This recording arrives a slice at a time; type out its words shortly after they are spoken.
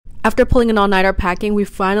After pulling an all-nighter packing, we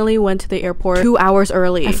finally went to the airport 2 hours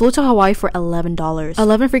early. I flew to Hawaii for $11.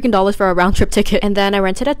 $11 for a round-trip ticket. And then I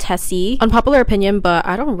rented a Tessie. Unpopular opinion, but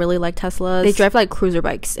I don't really like Teslas. They drive like cruiser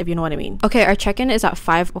bikes, if you know what I mean. Okay, our check-in is at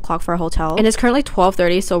 5 o'clock for our hotel. And it's currently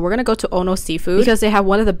 12:30, so we're gonna go to Ono Seafood because they have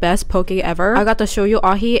one of the best poke ever. I got the shoyu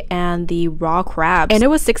ahi and the raw crabs. And it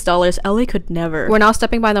was $6. LA could never. We're now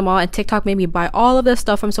stepping by the mall and TikTok made me buy all of this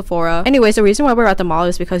stuff from Sephora. Anyways, the reason why we're at the mall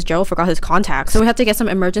is because Joe forgot his contacts. So we have to get some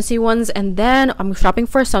emergency ones, and then I'm shopping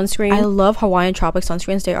for sunscreen. I love Hawaiian Tropic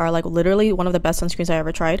sunscreens. They are like literally one of the best sunscreens I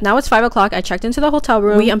ever tried. Now it's 5 o'clock. I checked into the hotel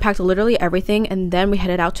room. We unpacked literally everything, and then we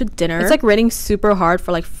headed out to dinner. It's like raining super hard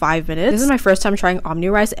for like 5 minutes. This is my first time trying Omni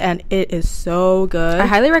rice, and it is so good. I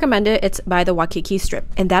highly recommend it. It's by the Waikiki Strip.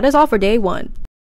 And that is all for day 1.